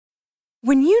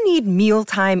When you need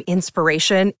mealtime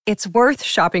inspiration, it's worth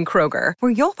shopping Kroger,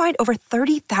 where you'll find over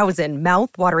 30,000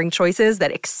 mouth-watering choices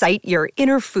that excite your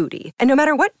inner foodie. And no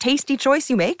matter what tasty choice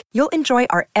you make, you'll enjoy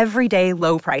our everyday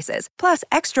low prices, plus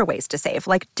extra ways to save,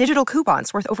 like digital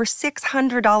coupons worth over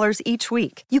 $600 each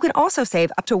week. You can also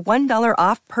save up to $1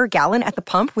 off per gallon at the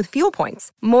pump with fuel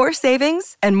points. More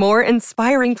savings and more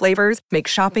inspiring flavors make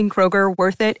shopping Kroger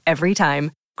worth it every time.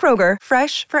 Kroger,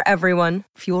 fresh for everyone.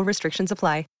 Fuel restrictions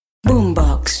apply.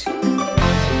 Boombox.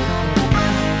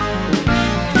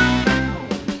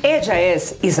 Ella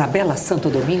es Isabela Santo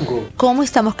Domingo. ¿Cómo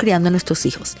estamos criando a nuestros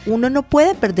hijos? Uno no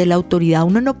puede perder la autoridad,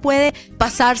 uno no puede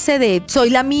pasarse de soy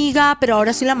la amiga, pero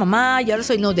ahora soy la mamá y ahora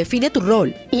soy... No, define tu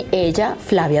rol. Y ella,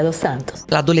 Flavia dos Santos.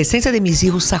 La adolescencia de mis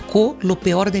hijos sacó lo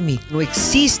peor de mí. No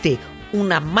existe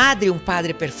una madre y un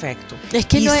padre perfecto. Es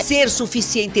que y no es... ser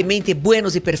suficientemente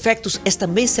buenos y perfectos es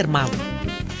también ser malo.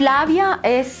 Flavia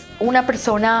es una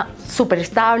persona súper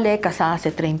estable, casada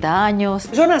hace 30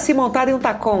 años. Yo nací montada en un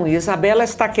tacón y Isabela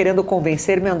está queriendo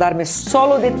convencerme a andarme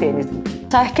solo de tenis.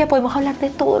 ¿Sabes qué? Podemos hablar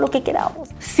de todo lo que queramos.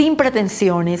 Sin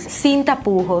pretensiones, sin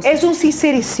tapujos. Es un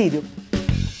sincericidio.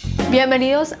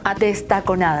 Bienvenidos a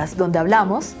Destaconadas, donde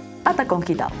hablamos a tacón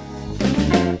quitado.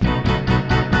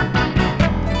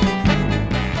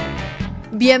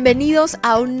 Bienvenidos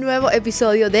a un nuevo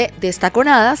episodio de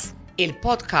Destaconadas. El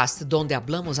podcast donde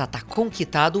hablamos a tacón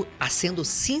quitado haciendo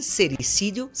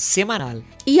sincericidio semanal.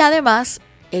 Y además,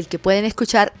 el que pueden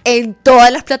escuchar en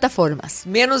todas las plataformas.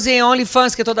 Menos en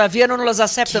OnlyFans, que todavía no nos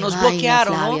aceptan, nos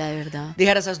bloquearon, Flavia, ¿no? de verdad.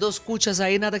 Dejar esas dos cuchas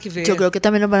ahí, nada que ver. Yo creo que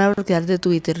también nos van a bloquear de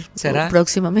Twitter. ¿Será?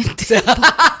 Próximamente.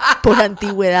 por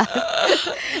antigüedad.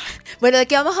 Bueno, ¿de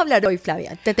qué vamos a hablar hoy,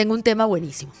 Flavia? Te tengo un tema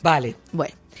buenísimo. Vale.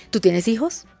 Bueno, ¿tú tienes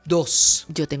hijos? 2.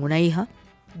 Yo tengo una hija.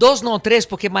 2, no 3,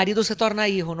 porque marido se torna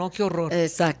hijo, ¿no? Qué horror.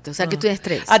 Exacto, o sea que tú tienes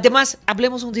 3. Además,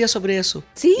 hablemos un día sobre eso.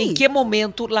 Sí. ¿En qué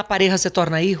momento la pareja se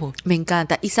torna hijo? Me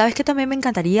encanta. Y sabes que también me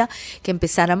encantaría que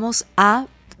empezáramos a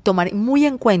tomar muy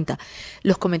en cuenta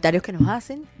los comentarios que nos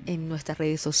hacen en nuestras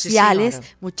redes sociales.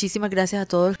 Sí, muchísimas gracias a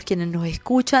todos quienes nos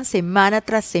escuchan semana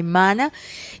tras semana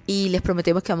y les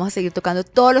prometemos que vamos a seguir tocando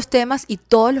todos los temas y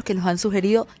todos los que nos han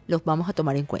sugerido los vamos a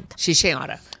tomar en cuenta. Sí,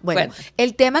 señora. Bueno,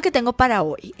 el tema que tengo para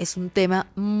hoy es un tema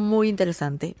muy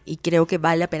interesante y creo que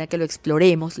vale la pena que lo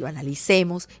exploremos, lo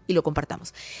analicemos y lo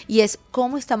compartamos. Y es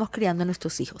cómo estamos criando a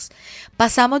nuestros hijos.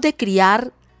 Pasamos de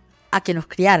criar a que nos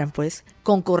criaran, pues,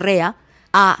 con correa,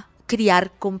 a criar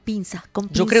con pinza, con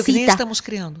pincita. Yo creo que ni estamos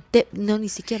criando. No, ni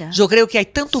siquiera. Yo creo que hay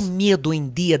tanto miedo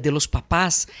en día de los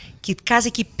papás que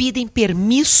casi que piden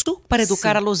permiso para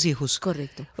educar a los hijos.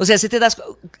 Correcto. O sea, si te das...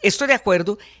 Estoy de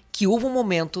acuerdo que hubo un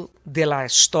momento de la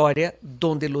historia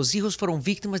donde los hijos fueron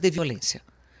víctimas de violencia.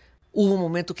 Hubo un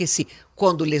momento que sí,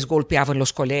 cuando les golpeaban en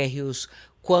los colegios,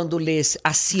 cuando les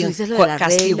hacían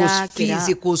castigos regla,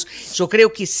 físicos. Yo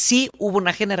creo que sí hubo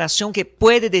una generación que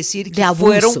puede decir que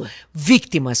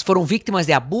fueron víctimas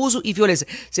de abuso y violencia.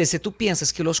 O sea, si tú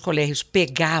piensas que los colegios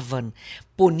pegaban,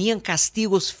 ponían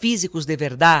castigos físicos de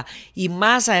verdad, y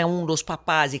más aún los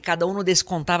papás, y cada uno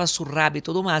descontaba su rabia y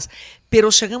todo más. Pero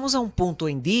llegamos a un punto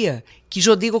en día que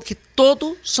yo digo que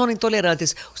todos son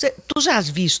intolerantes. O sea, tú ya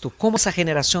has visto cómo esa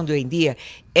generación de hoy en día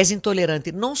es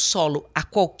intolerante no solo a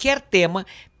cualquier tema,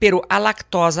 pero a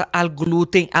lactosa, al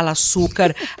gluten, al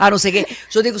azúcar, a no sé qué.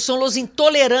 Yo digo, son los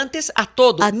intolerantes a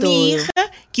todo. Mi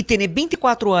hija, que tiene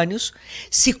 24 años,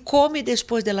 si come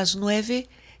después de las 9,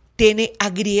 tiene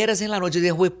agrieras en la noche. Eu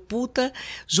digo, puta,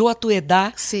 yo a tu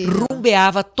edad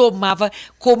rumbeava, tomava,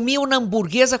 comia uma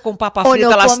hamburguesa com papa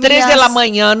frita às 3 da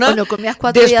manhã,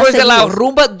 depois de la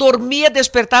rumba, dormia,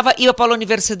 despertava, ia para a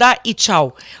universidade e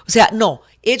tchau. O sea, não.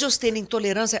 Ellos tienen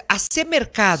intolerancia. Hacer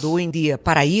mercado hoy en día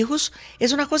para hijos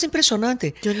es una cosa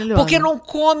impresionante. Porque no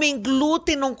comen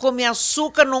gluten, no comen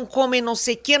azúcar, no comen no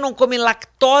sé qué, no comen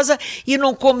lactosa y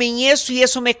no comen eso y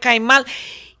eso me cae mal.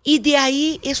 Y de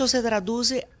ahí eso se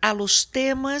traduce a los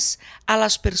temas, a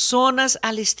las personas,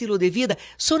 al estilo de vida.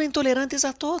 Son intolerantes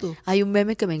a todo. Hay un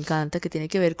meme que me encanta que tiene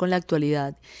que ver con la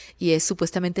actualidad y es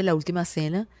supuestamente la última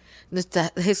cena.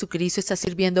 Jesucristo está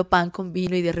sirviendo pan con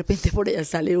vino y de repente por allá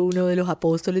sale uno de los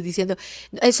apóstoles diciendo,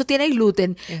 eso tiene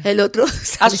gluten, el otro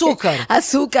sale,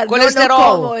 azúcar, colesterol,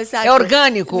 no como, es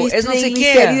orgánico, es no sé qué. Mis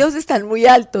triglicéridos están muy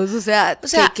altos, o sea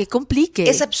que complique.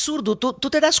 Es absurdo, tú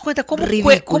te das cuenta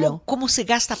cómo se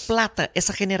gasta gasta plata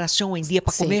essa geração em dia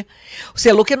para Sim. comer. Ou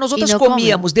seja, o que nós outros não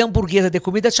comíamos de hamburguesa, de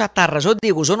comida chatarra, eu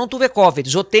digo, eu não tive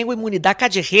Covid, eu tenho imunidade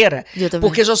callejera, Eu também.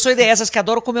 porque eu sou dessas que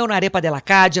adoro comer uma arepa de la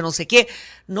calle, não sei o quê.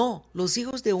 Não, os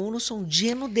hijos de uno são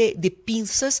llenos de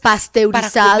pinças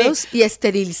Pasteurizados e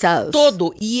esterilizados.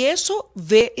 todo. E isso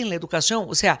vê em la educação.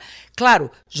 Ou seja,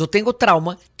 claro, eu tenho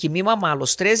trauma que minha mamá,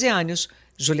 aos 13 anos,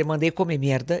 eu le mandei comer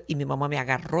mierda e minha mamá me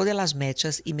agarrou de las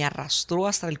mechas e me arrastrou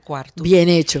hasta el quarto. Bien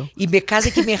hecho. E me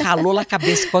casi que me jalou a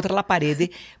cabeça contra a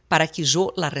parede para que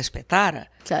eu la respetara.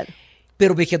 Claro.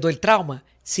 Pero me quedou el trauma.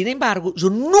 Sin embargo, eu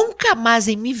nunca mais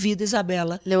em minha vida,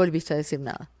 Isabela, Le volviste a decir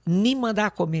nada. ni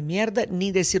mandar comer mierda,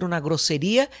 ni decir una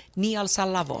grosería, ni alzar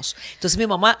la voz. Entonces mi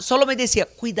mamá solo me decía,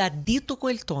 cuidadito con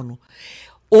el tono.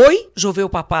 Hoy yo veo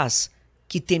papás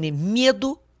que tienen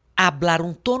miedo a hablar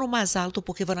un tono más alto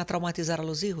porque van a traumatizar a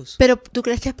los hijos. Pero ¿tú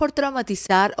crees que es por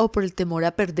traumatizar o por el temor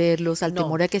a perderlos, al No.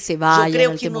 temor a que se vayan, Yo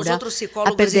creo al que temor nosotros a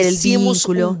psicólogos perder el hicimos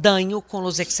vínculo? un daño con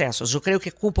los excesos. Yo creo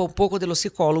que culpa un poco de los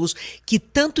psicólogos que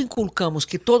tanto inculcamos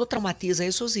que todo traumatiza a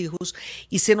esos hijos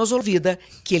y se nos olvida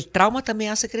que el trauma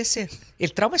también hace crecer.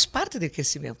 El trauma es parte del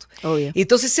crecimiento. Obvio.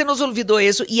 Entonces se nos olvidó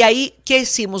eso y ahí, ¿qué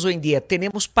hicimos hoy en día?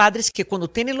 Tenemos padres que cuando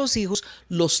tienen los hijos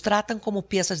los tratan como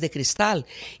piezas de cristal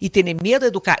y tienen miedo de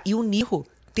educar. Y un hijo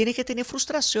tiene que tener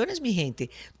frustraciones, mi gente.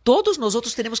 Todos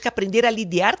nosotros tenemos que aprender a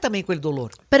lidiar también con el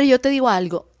dolor. Pero yo te digo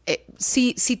algo,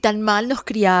 si tan mal nos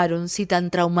criaron, si tan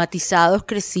traumatizados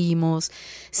crecimos,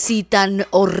 si tan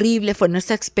horrible fue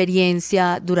nuestra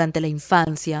experiencia durante la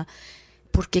infancia,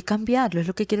 ¿por qué cambiarlo? Es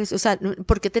lo que quiero decir. O sea,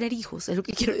 ¿por qué tener hijos? Es lo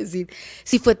que quiero decir.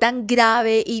 Si fue tan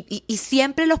grave y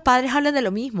siempre los padres hablan de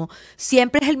lo mismo.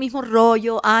 Siempre es el mismo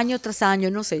rollo, año tras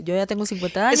año. No sé, yo ya tengo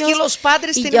 50 años. Es que los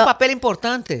padres y tienen un papel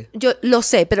importante. Yo lo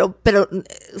sé, pero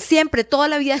siempre, toda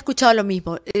la vida he escuchado lo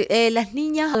mismo. Las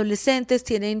niñas, adolescentes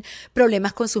tienen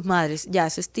problemas con sus madres. Ya,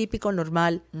 eso es típico,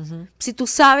 normal. Si tú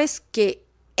sabes que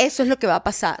eso es lo que va a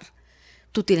pasar,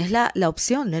 tú tienes la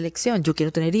opción, la elección. Yo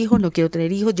quiero tener hijos, no quiero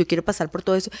tener hijos, yo quiero pasar por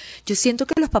todo eso. Yo siento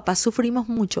que los papás sufrimos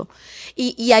mucho.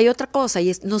 Y hay otra cosa, y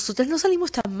es, nosotros no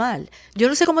salimos tan mal. Yo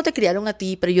no sé cómo te criaron a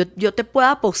ti, pero yo te puedo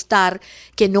apostar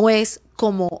que no es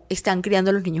como están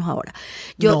criando a los niños ahora.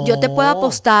 Yo te puedo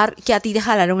apostar que a ti te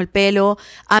jalaron el pelo.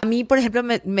 A mí, por ejemplo,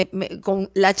 con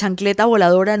la chancleta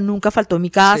voladora nunca faltó en mi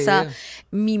casa. Sí.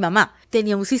 Mi mamá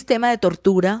tenía un sistema de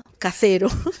tortura casero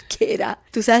que era,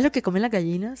 ¿tú sabes lo que comen las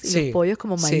gallinas y Sí. los pollos?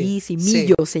 Como maíz Sí. y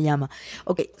millo se llama.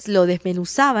 Ok, lo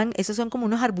desmenuzaban, esos son como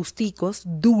unos arbusticos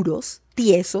duros,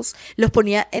 tiesos, los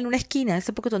ponía en una esquina,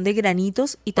 ese pocotón de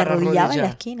granitos y te Para arrodillaba en la arrodillar.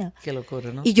 esquina. Qué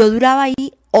locura, ¿no? Y yo duraba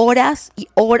ahí horas y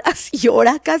horas y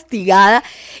horas castigada.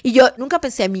 Y yo nunca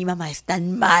pensé, mi mamá es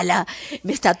tan mala,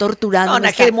 me está torturando. Não, me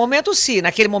naquele está... momento sim,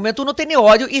 naquele momento uno tem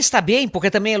ódio e está bem, porque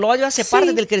também o ódio hace Sí.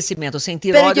 parte del crecimiento,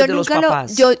 sentir Pero ódio yo de los nunca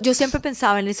papás. yo siempre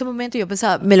pensaba, en ese momento yo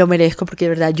pensaba, me lo merezco, porque de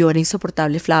verdad yo era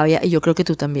insoportable, Flavia, y yo creo que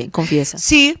tú también, confiesa.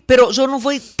 Sim, pero eu não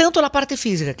vou tanto na parte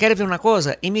física. Quer ver uma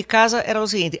coisa? Em minha casa era o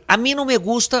seguinte, a mim não me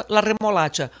gusta la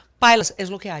remolacha. Pailas, es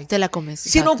lo que hay. Te la comes.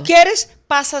 Si no exacto. quieres,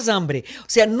 pasas hambre. O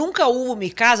sea, nunca hubo en mi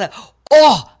casa,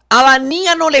 oh, a la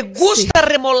niña no le gusta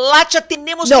remolacha,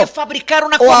 tenemos No. que fabricar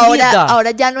una O comida.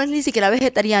 ahora ya no es ni siquiera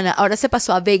vegetariana, ahora se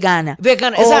pasó a vegana.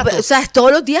 Vegana, O, exato. o sea, es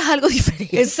todos los días algo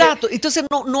diferente. Exato. Então,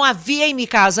 não havia em minha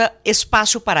casa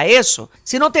espaço para isso.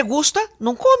 Se não te gusta,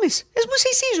 não comes. É muito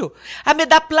sencillo. Ah, me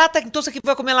dá plata, então que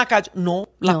vai comer na casa. Não,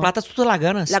 la No. plata tu la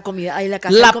ganas. La comida, ahí la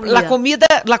casa hay comida.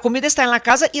 La comida está na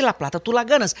casa e la plata tu la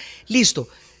ganas. Listo.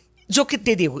 Eu que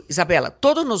te digo, Isabela,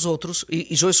 todos nós outros,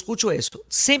 e eu escuto isso,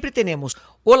 sempre temos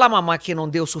ou a mamá que não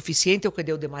deu o suficiente, ou que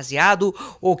deu demasiado,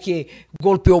 ou que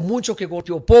golpeou muito, ou que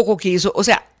golpeou pouco, ou que isso. Ou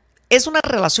seja, é uma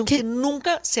relação que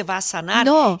nunca se vai sanar,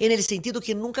 No. en el sentido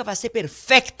que nunca vai ser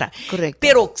perfecta. Correcto.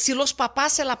 Pero se os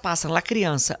papás se la passam, a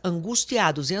criança,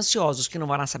 angustiados e ansiosos, que não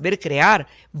vão saber criar,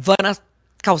 vão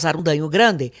causar um dano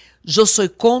grande. Eu sou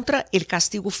contra o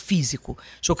castigo físico.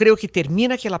 Eu creio que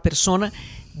termina que a pessoa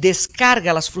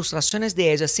descarga as frustrações de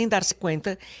ella sem dar-se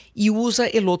conta e usa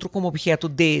o outro como objeto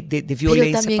de Pero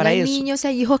violência también para hay isso. niños y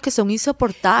hay hijos que son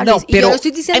insoportables. No, y yo pero no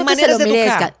estoy diciendo hay que se maneras lo de educar,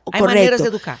 merezcan. hay Correcto. maneras de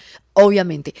educar.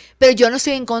 Obviamente. Pero yo no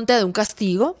estoy en contra de un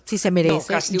castigo, si se merece.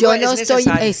 castigo Yo es no estoy.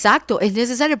 necesario. Exacto, es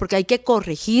necesario porque hay que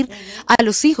corregir a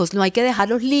los hijos, no hay que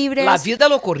dejarlos libres. La vida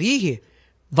lo corrige.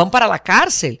 Van para la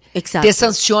cárcel. Exacto. Te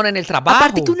sancionan el trabajo.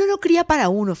 Aparte que uno no cría para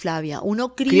uno, Flavia,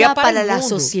 uno cría Cría para para el la mundo,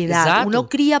 sociedad, exacto. uno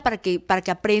cría para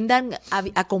que aprendan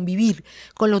a convivir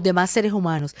con los demás seres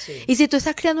humanos. Sí. Y si tú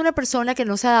estás criando una persona que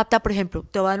no se adapta, por ejemplo,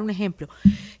 te voy a dar un ejemplo,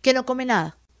 que no come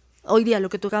nada, hoy día lo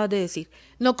que tú acabas de decir,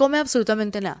 no come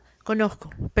absolutamente nada. Conozco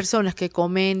personas que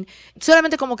comen,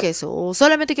 solamente como queso, o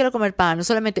solamente quiero comer pan, o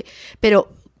solamente,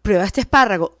 pero prueba este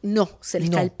espárrago. No, se les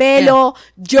cae el pelo,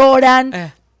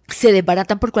 lloran, se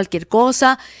desbaratan por cualquier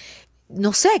cosa.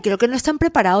 No sé, creo que no están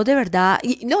preparados de verdad.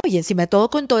 Y encima de todo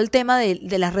con todo el tema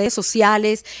de las redes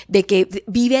sociales, de que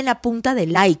viven a punta de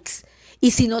likes.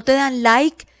 Y si no te dan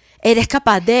like, eres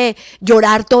capaz de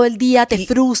llorar todo el día, te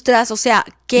frustras, o sea,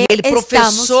 que el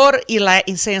profesor y la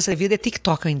enseñanza de vida es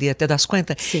TikTok hoy en día, ¿te das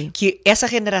cuenta? Sí. Que esa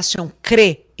generación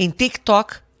cree en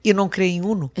TikTok y no cree en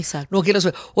uno. Exacto. No quiere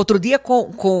saber. Otro día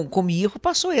con mi hijo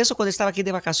pasó eso cuando estaba aquí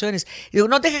de vacaciones. Digo,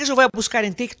 no deja que yo vaya a buscar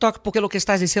en TikTok porque lo que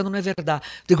estás diciendo no es verdad.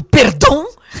 Digo, perdón,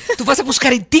 tú vas a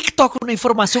buscar en TikTok una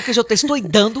información que yo te estoy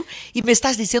dando y me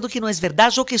estás diciendo que no es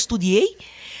verdad, yo que estudié.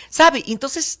 ¿Sabe?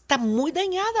 Entonces está muy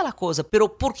dañada la cosa.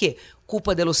 ¿Pero por qué?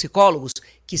 Culpa de los psicólogos,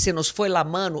 que se nos fue la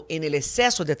mano en el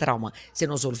exceso de trauma. Se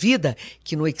nos olvida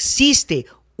que no existe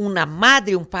una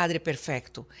madre y un padre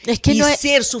perfecto. Es que y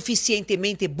ser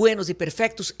suficientemente buenos y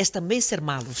perfectos es también ser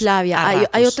malos. Flavia,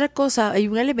 hay otra cosa, hay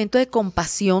un elemento de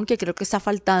compasión que creo que está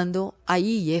faltando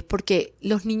ahí, y es porque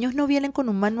los niños no vienen con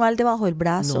un manual debajo del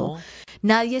brazo. No.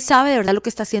 Nadie sabe de verdad lo que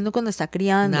está haciendo cuando está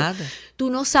criando. Nada.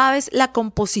 Tú no sabes la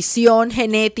composición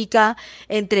genética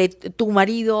entre tu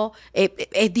marido,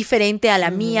 es diferente a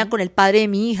la mía con el padre de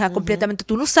mi hija completamente.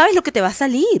 Tú no sabes lo que te va a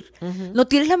salir. No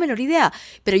tienes la menor idea.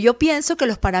 Pero yo pienso que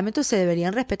los parámetros se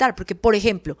deberían respetar. Porque, por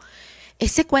ejemplo,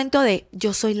 ese cuento de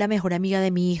yo soy la mejor amiga de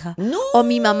mi hija o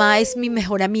mi mamá es mi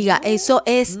mejor amiga, eso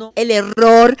es el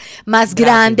error más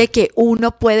grande que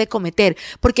uno puede cometer,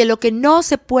 porque lo que no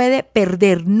se puede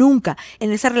perder nunca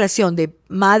en esa relación de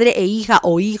madre e hija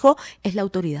o hijo es la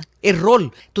autoridad. El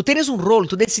rol. Tú tienes un rol,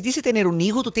 tú decidiste tener un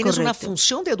hijo, tú tienes una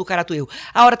función de educar a tu hijo.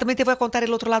 Ahora también te voy a contar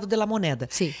el otro lado de la moneda.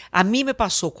 Sí. A mí me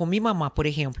pasó con mi mamá, por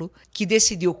ejemplo, que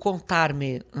decidió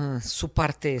contarme su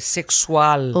parte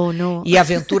sexual y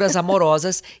aventuras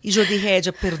amorosas. Y yo dije a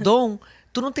ella, perdón,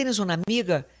 ¿tú no tienes una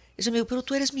amiga? Ella me dijo, pero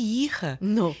tú eres mi hija.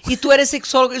 No. Y tú eres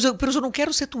sexóloga. Yo, pero yo no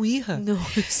quiero ser tu hija. No.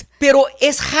 Pero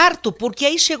es harto, porque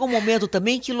ahí llega un momento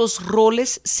también que los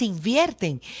roles se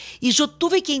invierten. Y yo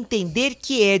tuve que entender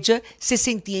que ella se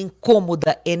sentía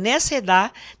incómoda en esa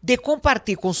edad de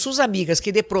compartir con sus amigas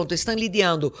que de pronto están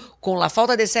lidiando con la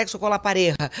falta de sexo con la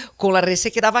pareja, con la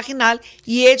resequedad vaginal,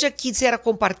 y ella quisiera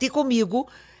compartir conmigo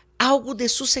algo de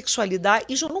su sexualidad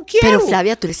y yo no quiero. Pero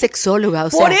Flavia, tú eres sexóloga, o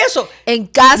Por sea, eso, en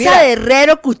casa mira, de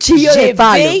herrero, cuchillo de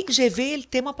palo. Llevé el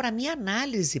tema para mi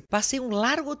análisis. Pasé un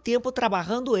largo tiempo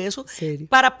trabajando eso. ¿Serio?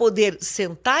 Para poder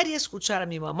sentar y escuchar a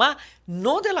mi mamá,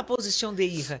 no de la posición de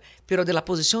hija, pero de la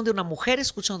posición de una mujer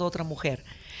escuchando a otra mujer.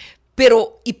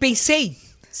 Y pensé,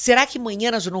 ¿será que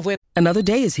mañana yo no voy a... Another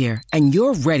day is here, and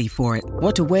you're ready for it.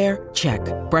 What to wear? Check.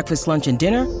 Breakfast, lunch, and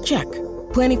dinner? Check.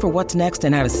 Planning for what's next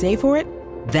and how to save for it?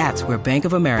 That's where Bank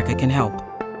of America can help.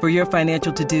 For your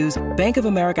financial to-dos, Bank of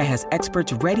America has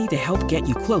experts ready to help get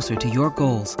you closer to your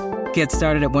goals. Get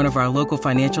started at one of our local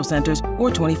financial centers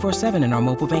or 24/7 in our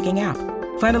mobile banking app.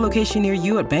 Find a location near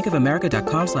you at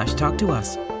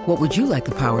bankofamerica.com/talktous. What would you like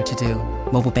the power to do?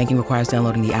 Mobile banking requires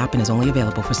downloading the app and is only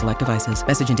available for select devices.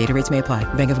 Message and data rates may apply.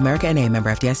 Bank of America N.A.,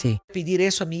 member FDIC. Pedir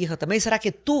eso a mi hija también. ¿Será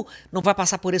que tú no vas a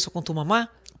pasar por eso con tu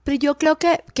mamá? Pero yo creo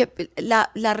que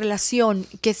la relación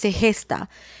que se gesta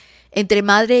entre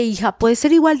madre e hija puede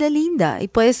ser igual de linda y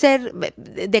puede ser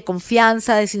de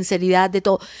confianza, de sinceridad, de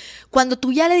todo. Cuando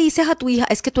tú ya le dices a tu hija,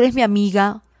 es que tú eres mi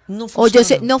amiga, no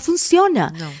funciona. No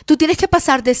funciona. No. Tú tienes que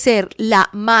pasar de ser la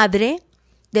madre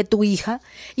de tu hija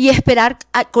y esperar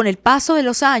con el paso de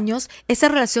los años, esa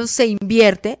relación se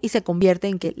invierte y se convierte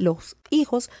en que los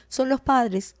hijos son los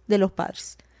padres de los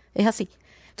padres. Es así.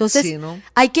 Entonces, sí, ¿no?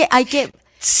 hay que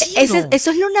Sí, eso no. es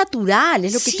lo natural,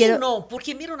 es lo que Sí, quiero. no,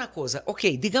 porque mira una cosa,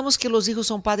 digamos que los hijos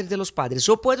son padres de los padres.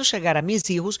 Yo puedo llegar a mis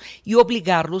hijos y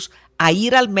obligarlos a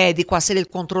ir al médico a hacer el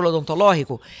control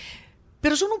odontológico.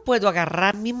 Pero yo no puedo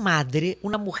agarrar a mi madre,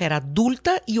 una mujer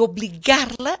adulta, y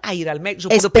obligarla a ir al médico. Yo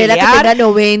Espera puedo pelear, que tenga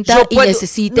 90 yo y puedo-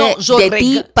 necesite no, yo de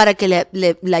ti para que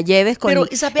la lleves Pero,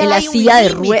 en Isabela, la hay un silla de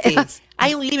límite. ruedas.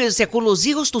 Hay un límite. O sea, con los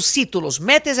hijos tú sí, tú los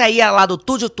metes ahí al lado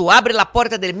tuyo, tú abres la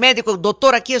puerta del médico,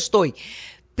 doctor, aquí estoy.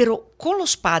 Pero con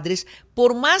los padres,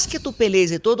 por más que tú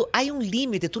pelees y todo, hay un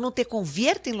límite. Tú no te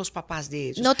conviertes en los papás de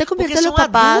ellos. No te conviertes porque en los son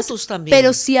papás, adultos también.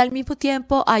 pero sí al mismo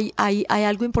tiempo hay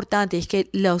algo importante, es que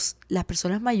las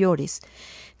personas mayores,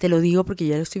 te lo digo porque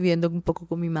ya lo estoy viendo un poco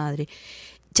con mi madre,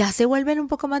 ya se vuelven un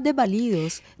poco más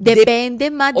desvalidos,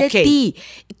 dependen más de ti.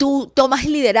 Tú tomas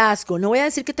el liderazgo, no voy a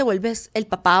decir que te vuelves el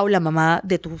papá o la mamá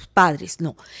de tus padres,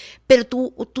 no, pero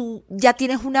tú ya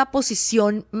tienes una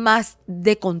posición más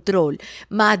de control,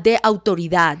 más de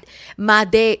autoridad, más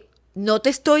de no te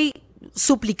estoy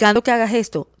suplicando que hagas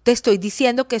esto. Te estoy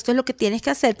diciendo que esto es lo que tienes que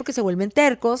hacer porque se vuelven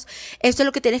tercos. Esto es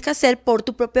lo que tienes que hacer por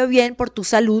tu propio bien, por tu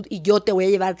salud. Y yo te voy a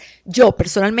llevar, yo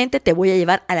personalmente te voy a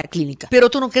llevar a la clínica. Pero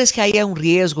tú no crees que hay un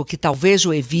riesgo que talvez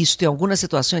yo he visto en algunas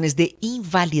situaciones de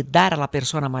invalidar a la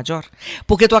persona mayor?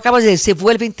 Porque tú acabas de decir, se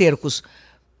vuelven tercos.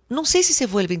 Não sei se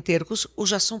vuelven tercos ou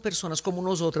já são pessoas como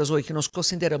nós outras hoje, que nos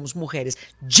consideramos mulheres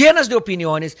llenas de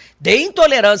opiniões, de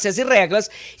intolerâncias e regras,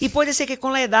 e pode ser que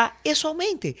com a idade isso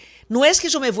aumente. Não é que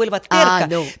eu me vuelva terca,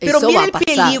 mas mira o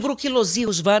peligro que os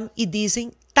hijos vão e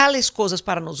dizem tales coisas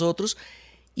para nós outros,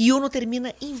 e uno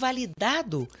termina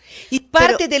invalidado. E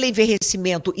parte do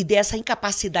envelhecimento e dessa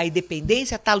incapacidade e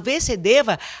dependência talvez se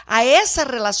deva a essa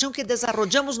relação que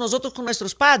desarrollamos nós outros com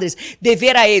nossos padres, de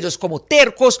ver a eles como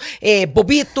tercos,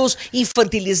 bobitos,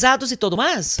 infantilizados e tudo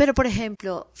mais. Pero, por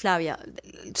ejemplo, Flavia,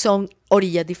 son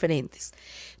orillas diferentes.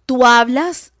 Tú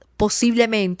hablas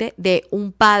posiblemente de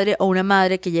un padre o una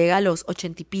madre que llega a los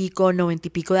 80 y pico, 90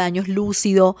 y pico de años,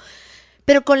 lúcido,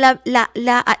 pero con la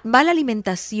mala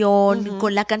alimentación,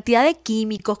 con la cantidad de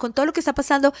químicos, con todo lo que está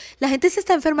pasando, la gente se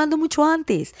está enfermando mucho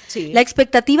antes. Sí. La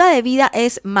expectativa de vida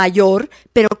es mayor,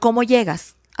 pero ¿cómo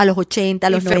llegas? A los 80, a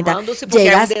los 90,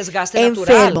 llegas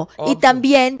enfermo. Natural, y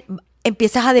también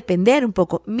empiezas a depender un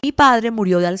poco. Mi padre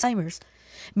murió de Alzheimer's.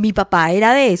 Mi papá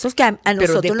era de esos que a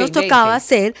nosotros nos tocaba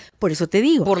hacer, por eso te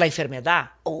digo. Por la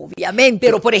enfermedad. Obviamente.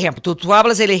 Pero, por ejemplo, tú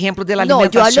hablas del ejemplo de la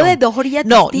alimentación. No, yo hablo de dos orillas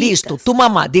distintas. Listo. Tu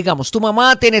mamá, digamos, tu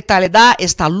mamá tiene tal edad,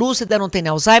 está lúcida, no tiene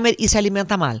Alzheimer y se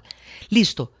alimenta mal.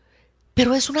 Listo.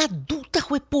 Pero es una adulta,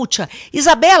 juepucha.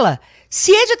 Isabela,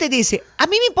 se ella te dice, a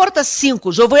mí me importa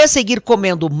 5, yo voy a seguir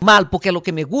comiendo mal porque es lo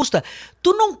que me gusta,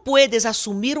 tú no puedes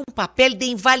asumir un papel de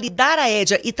invalidar a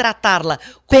ella y tratarla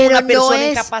como una persona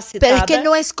incapacitada. Pero es que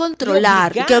no es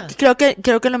controlar.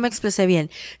 Creo que no me expresé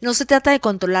bien. No se trata de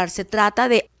controlar, se trata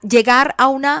de llegar a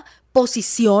una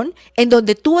posición en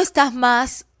donde tú estás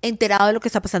más enterado de lo que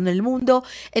está pasando en el mundo,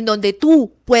 en donde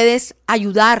tú puedes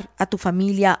ayudar a tu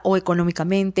familia o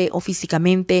económicamente o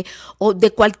físicamente o de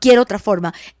cualquier otra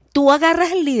forma. Tú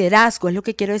agarras el liderazgo, es lo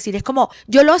que quiero decir. Es como,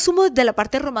 yo lo asumo desde la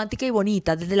parte romántica y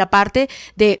bonita, desde la parte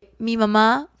de mi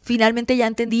mamá. Finalmente ya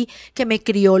entendí que me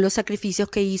crió, los sacrificios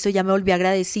que hizo, ya me volví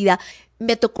agradecida.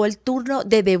 Me tocó el turno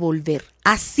de devolver.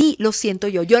 Así lo siento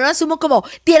yo. Yo no asumo como,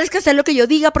 tienes que hacer lo que yo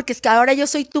diga porque es que ahora yo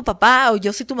soy tu papá o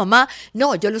yo soy tu mamá.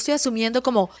 No, yo lo estoy asumiendo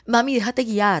como, mami, déjate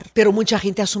guiar. Pero mucha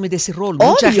gente asume de ese rol.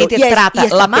 Mucha gente trata a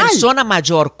la persona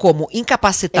mayor como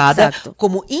incapacitada, exacto,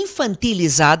 como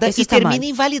infantilizada y termina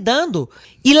invalidando.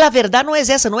 Y la verdad no es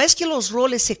esa. No es que los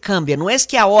roles se cambian. No es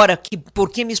que ahora,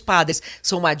 porque mis padres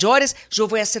son mayores, yo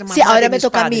voy a ser mamá ahora de me mis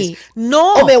toca padres. A mí.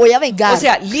 No. O me voy a vengar. O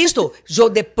sea, listo. Yo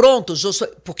de pronto, yo soy...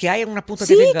 Porque hay una punta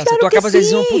de venganza. Claro, tú acabas de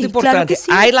decir un punto importante.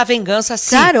 Claro, hay la venganza, sí.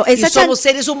 Claro, y somos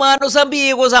seres humanos,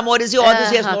 ambiguos, amores y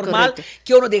odios, y es normal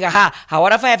que uno diga,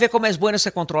 ahora vai a ver como es bueno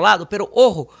ser controlado. Pero,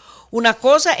 ojo, una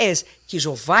cosa es que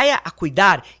yo vaya a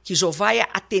cuidar, que yo vaya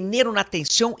a tener una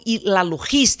atención y la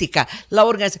logística, la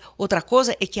organización. Otra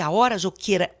cosa es que ahora yo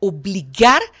quiera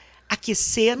obligar a que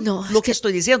sean lo que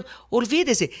estoy diciendo.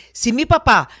 Olvídese, si mi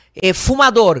papá es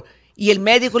fumador y el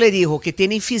médico le dijo que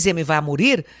tiene enfisema y va a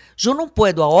morir, yo no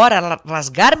puedo ahora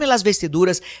rasgarme las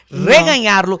vestiduras,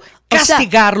 regañarlo,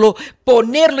 castigarlo,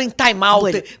 ponerlo en time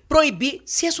out, prohibir,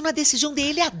 si es una decisión de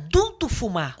él adulto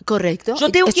fumar. Correcto. Yo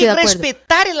tengo que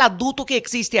respetar el adulto que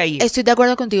existe ahí. Estoy de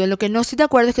acuerdo contigo. Lo que no estoy de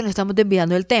acuerdo es que nos estamos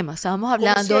desviando del tema. Estábamos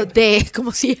hablando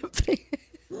como siempre,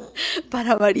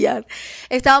 para variar.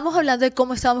 Estábamos hablando de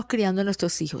cómo estábamos criando a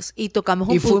nuestros hijos y tocamos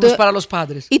un punto. Fuimos para los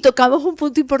padres. Y tocamos un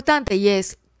punto importante y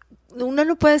es, uno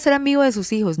no puede ser amigo de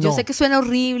sus hijos. Yo sé que suena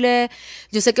horrible,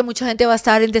 yo sé que mucha gente va a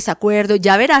estar en desacuerdo,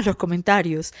 ya verás los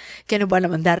comentarios que nos van a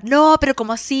mandar. No, pero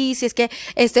 ¿cómo así? Si es que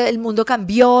el mundo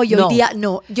cambió y hoy día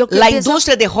no. La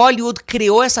industria de Hollywood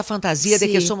creó esa fantasía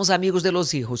de que somos amigos de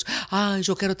los hijos. Ay,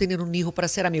 yo quiero tener un hijo para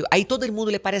ser amigo. Ahí todo el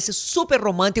mundo le parece súper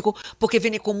romántico porque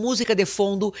viene con música de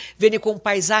fondo, viene con un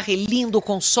paisaje lindo,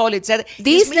 con sol, etc.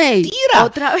 Disney, es mentira.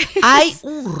 Otra vez. Hay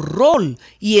un rol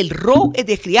y el rol es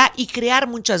de criar y crear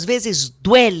muchas veces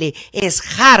duele, es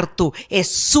harto, es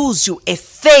sucio, es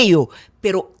feo,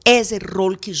 pero es el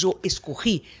rol que yo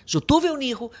escogí. Yo tuve un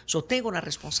hijo, yo tengo una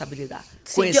responsabilidad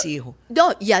con ese hijo.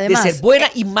 No, y además, de ser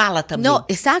buena y mala también. No,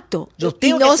 exacto. Yo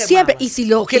tengo que ser siempre,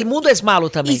 mala, porque el mundo es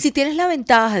malo también. Y si tienes la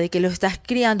ventaja de que lo estás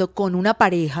criando con una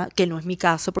pareja, que no es mi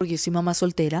caso porque yo soy mamá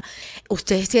soltera,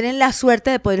 ustedes tienen la suerte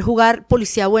de poder jugar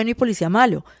policía bueno y policía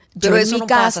malo. Pero eso no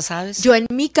pasa, ¿sabes? Yo en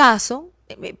mi caso,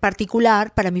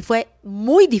 particular, para mí fue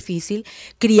muy difícil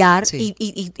criar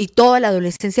y toda la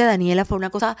adolescencia de Daniela fue una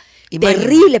cosa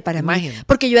terrible para mí.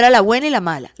 Porque yo era la buena y la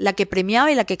mala, la que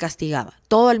premiaba y la que castigaba,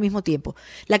 todo al mismo tiempo.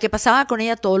 La que pasaba con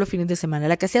ella todos los fines de semana,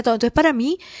 la que hacía todo. Entonces para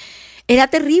mí era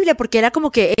terrible porque era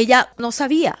como que ella no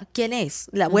sabía quién es,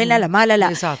 la buena, la mala,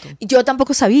 Exacto. Yo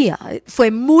tampoco sabía.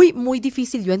 Fue muy, muy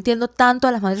difícil. Yo entiendo tanto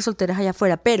a las madres solteras allá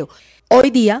afuera, pero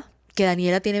hoy día, que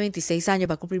Daniela tiene 26 años,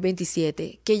 va a cumplir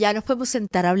 27, que ya nos podemos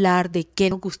sentar a hablar de qué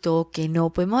nos gustó, qué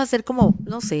no. Podemos hacer como,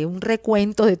 no sé, un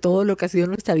recuento de todo lo que ha sido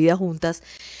nuestra vida juntas.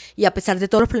 Y a pesar de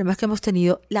todos los problemas que hemos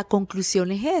tenido, la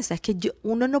conclusión es esa, es que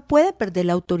uno no puede perder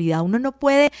la autoridad, uno no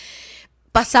puede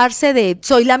pasarse de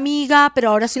soy la amiga, pero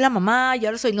ahora soy la mamá, y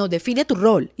ahora soy... No, define tu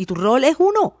rol. Y tu rol es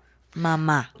uno,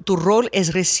 mamá. Tu rol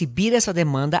es recibir esa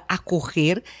demanda,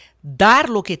 acoger, dar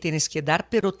lo que tienes que dar,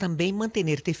 pero também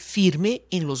mantenerte firme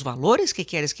en los valores que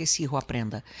quieres que ese hijo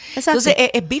aprenda. Exacto. Entonces,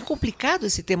 es bien complicado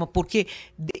ese tema, porque,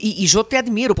 y yo te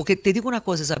admiro, porque te digo una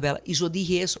cosa, Isabela, y yo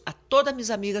dije eso a todas mis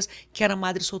amigas que eran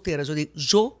madres solteras. Yo digo,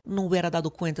 yo no hubiera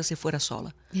dado cuenta si fuera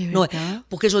sola. No,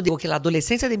 porque yo digo que la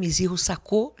adolescencia de mis hijos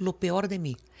sacó lo peor de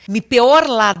mí. Mi peor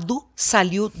lado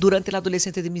salió durante la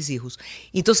adolescencia de mis hijos.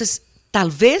 Entonces,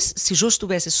 talvez, se eu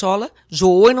estivesse sola, eu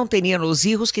hoje não teria os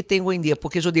hijos que tenho hoje em dia,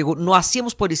 porque eu digo, não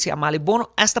hacíamos por esse mal e bom,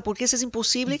 hasta porque isso é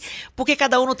impossível, porque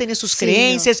cada um tem suas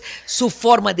crenças, sua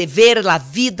forma de ver a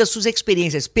vida, suas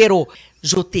experiências, pero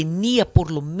eu tinha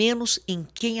por lo menos em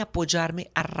quem apoiar-me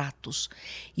a ratos.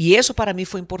 E isso para mim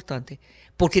foi importante.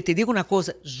 Porque te digo uma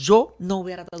coisa, eu não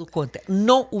hubiera dado conta,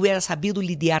 não hubiera sabido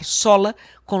lidiar sola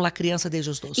con la crianza de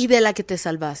ellos dos. Y de la que te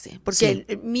salvaste.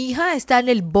 Porque mi hija está en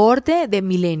el borde de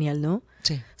millennial, ¿no?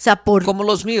 Sí. O sea, como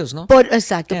los míos, ¿no?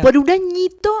 Exacto. Por un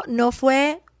añito no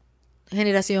fue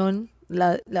generación,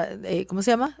 ¿cómo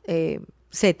se llama?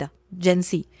 Z, Gen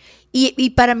Z. Y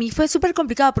para mí fue súper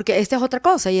complicado porque esta es otra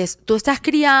cosa y es, tú estás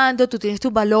criando, tú tienes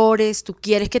tus valores, tú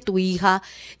quieres que tu hija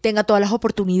tenga todas las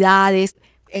oportunidades.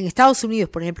 En Estados Unidos,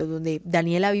 por ejemplo, donde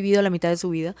Daniela ha vivido la mitad de su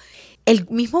vida, el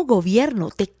mismo gobierno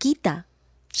te quita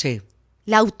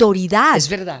la autoridad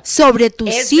sobre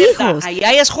tus hijos. Ahí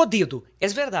es jodido,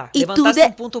 es verdad. Y levantaste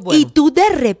un punto bueno. Y tú de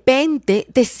repente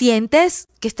te sientes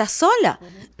que estás sola,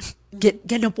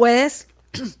 que no puedes...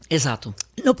 Exacto.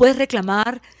 No puedes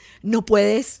reclamar, no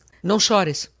puedes... No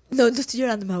chores. No estoy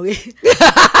llorando, me ahogué.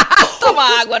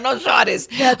 Toma agua, no chores.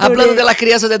 Hablando de la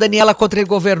crianza de Daniela contra el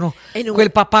gobierno, con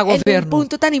el papá gobierno. En un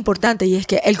punto tan importante, y es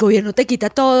que el gobierno te quita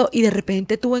todo y de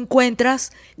repente tú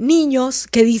encuentras niños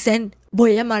que dicen,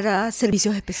 voy a llamar a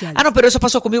servicios especiales. Ah, não, pero isso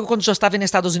passou comigo quando eu estava nos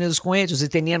Estados Unidos com eles e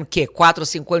tinham, 4 ou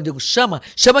 5 anos. Eu digo, chama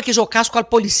que eu caso com a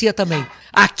polícia também.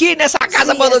 Aqui nessa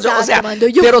casa mando eu. O sea,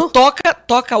 pero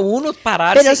toca uno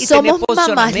pararse pero y tener posicionamiento. Somos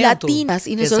mamás latinas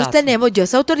y nosotros tenemos, yo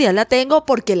esa autoridad la tengo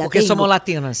porque tengo. Somos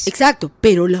latinas. Exacto,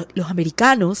 pero los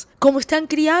americanos, ¿cómo están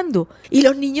criando? Y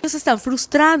los niños se están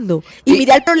frustrando. Y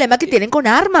mira el problema que tienen con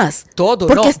armas.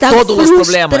 Porque están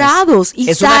frustrados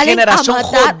y salen a matar.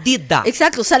 Jodida.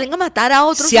 Exacto, salen a matar a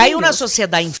otros Se há uma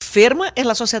sociedade enferma, é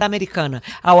a sociedade americana.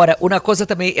 Agora, uma coisa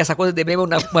também, essa coisa de meme,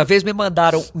 uma vez me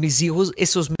mandaram meus hijos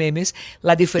esses memes,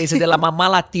 a diferença da mamá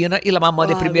latina e a mamá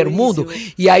de primeiro mundo.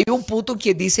 E aí ponto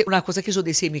que disse uma coisa que eu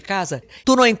disse em minha casa,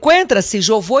 tu não encontras, se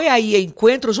eu vou aí e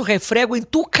encontro, eu refrego em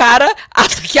tu cara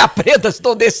até que aprendas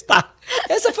onde está.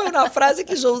 Essa foi uma frase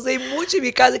que eu usei muito em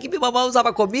minha casa, que minha mamãe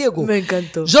usava comigo. Me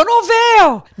encantou. Eu não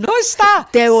vejo, não está.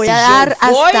 Te vou dar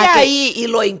hasta vou aí e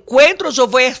lo encontro, eu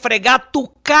vou esfregar tu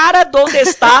cara onde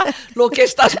está lo que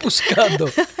estás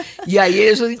buscando. E aí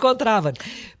eles encontravam.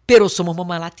 Pero somos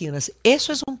mamás latinas.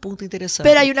 Eso es un punto interesante.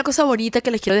 Pero hay una cosa bonita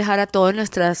que les quiero dejar a todas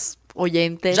nuestras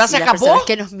oyentes. ¿Ya se acabó? Las personas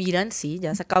que nos miran, sí,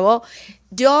 ya se acabó.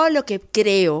 Yo lo que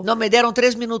creo... No, me dieron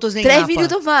 3 minutos de 3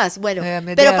 minutos más. Bueno,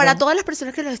 pero para todas las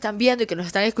personas que nos están viendo y que nos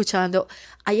están escuchando,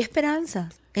 hay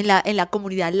esperanzas en la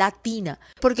comunidad latina.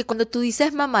 Porque cuando tú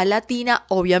dices mamá latina,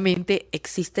 obviamente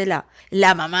existe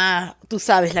la mamá, tú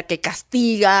sabes, la que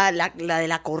castiga, la de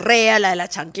la correa, la de la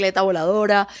chancleta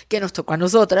voladora, que nos tocó a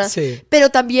nosotras. Sí. Pero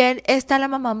también está la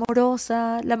mamá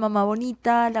amorosa, la mamá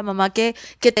bonita, la mamá que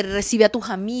te recibe a tus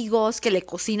amigos, que le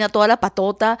cocina toda la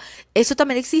patota. Eso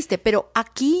también existe, pero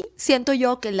aquí siento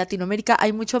yo que en Latinoamérica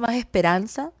hay mucho más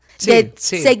esperanza de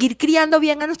seguir criando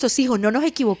bien a nuestros hijos. No nos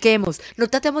equivoquemos, no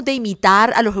tratemos de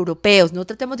imitar a los europeos, no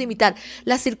tratemos de imitar.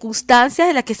 Las circunstancias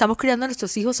en las que estamos criando a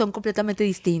nuestros hijos son completamente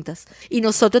distintas y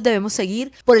nosotros debemos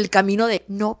seguir por el camino de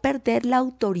no perder la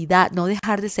autoridad, no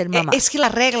dejar de ser mamá. Es que la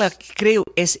regla, creo,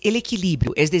 es el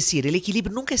equilibrio. Es decir, el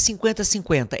equilibrio nunca es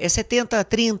 50-50, es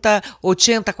 70-30,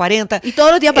 80-40. Y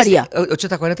todos los días varía.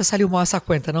 80-40 salió mal esa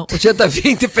cuenta, ¿no?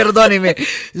 80-20, perdónenme.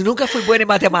 Nunca fui buena en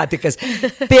matemáticas.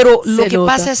 Pero lo que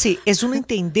pasa es assim, é um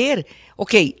entender,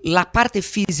 ok, a parte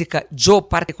física, eu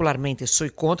particularmente sou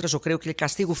contra, eu creio que o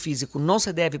castigo físico não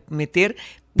se deve meter,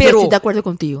 pero estoy de acuerdo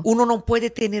contigo. uno não pode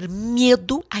ter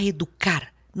medo a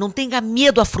educar. Não tenha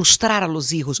medo a frustrar a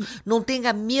los hijos. Não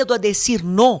tenha medo a dizer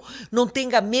não. Não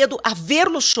tenha medo a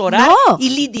verlos chorar e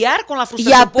lidiar com a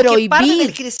frustração. E a porque parte proibir,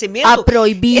 do crescimento a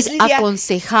proibir, es lidiar.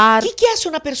 aconsejar. O que é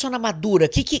uma pessoa madura? O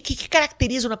que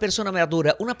caracteriza uma pessoa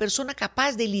madura? Uma pessoa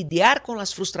capaz de lidiar com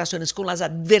as frustrações, com as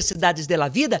adversidades da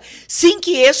vida, sem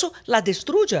que isso la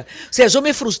destruya. Ou seja, eu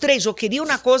me frustrei, eu queria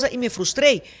uma coisa e me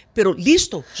frustrei, pero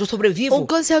listo, eu sobrevivo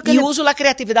e uso a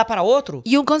criatividade para outro.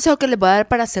 Y un consejo que les voy a dar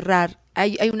para cerrar.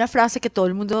 Hay una frase que todo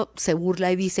el mundo se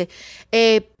burla y dice,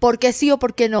 ¿por qué sí o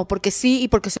por qué no? Porque sí y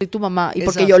porque soy tu mamá y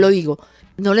porque yo lo digo.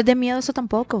 No les dé miedo eso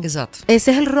tampoco. Exacto.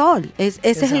 Ese es el rol, ese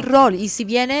es el rol. Y si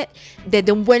viene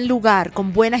desde un buen lugar,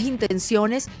 con buenas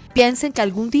intenciones, piensen que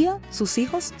algún día sus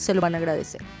hijos se lo van a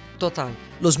agradecer. Total.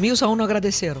 Los míos aún no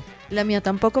agradeceram. La mía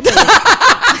tampoco, pero...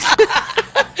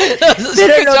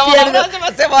 Pero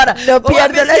no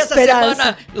pierdo la esperanza.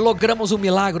 Semana logramos un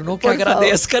milagro, no que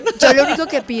agradezcan. Yo lo único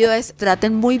que pido es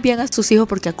traten muy bien a sus hijos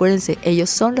porque acuérdense, ellos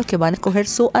son los que van a escoger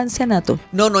su ancianato.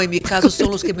 No, en mi caso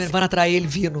son los que me van a traer el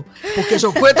vino, porque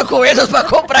yo cuento con ellos para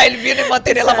comprar el vino y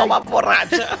mantener la mamá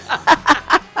borracha.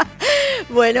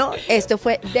 Bueno, esto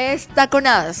fue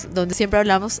Destaconadas, donde siempre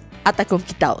hablamos a tacón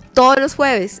quitado. Todos los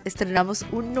jueves estrenamos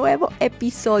un nuevo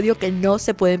episodio que no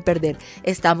se pueden perder.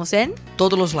 Estamos en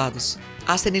todos los lados,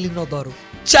 hasta en el inodoro.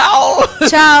 ¡Chao!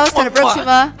 Chao, hasta la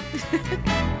próxima.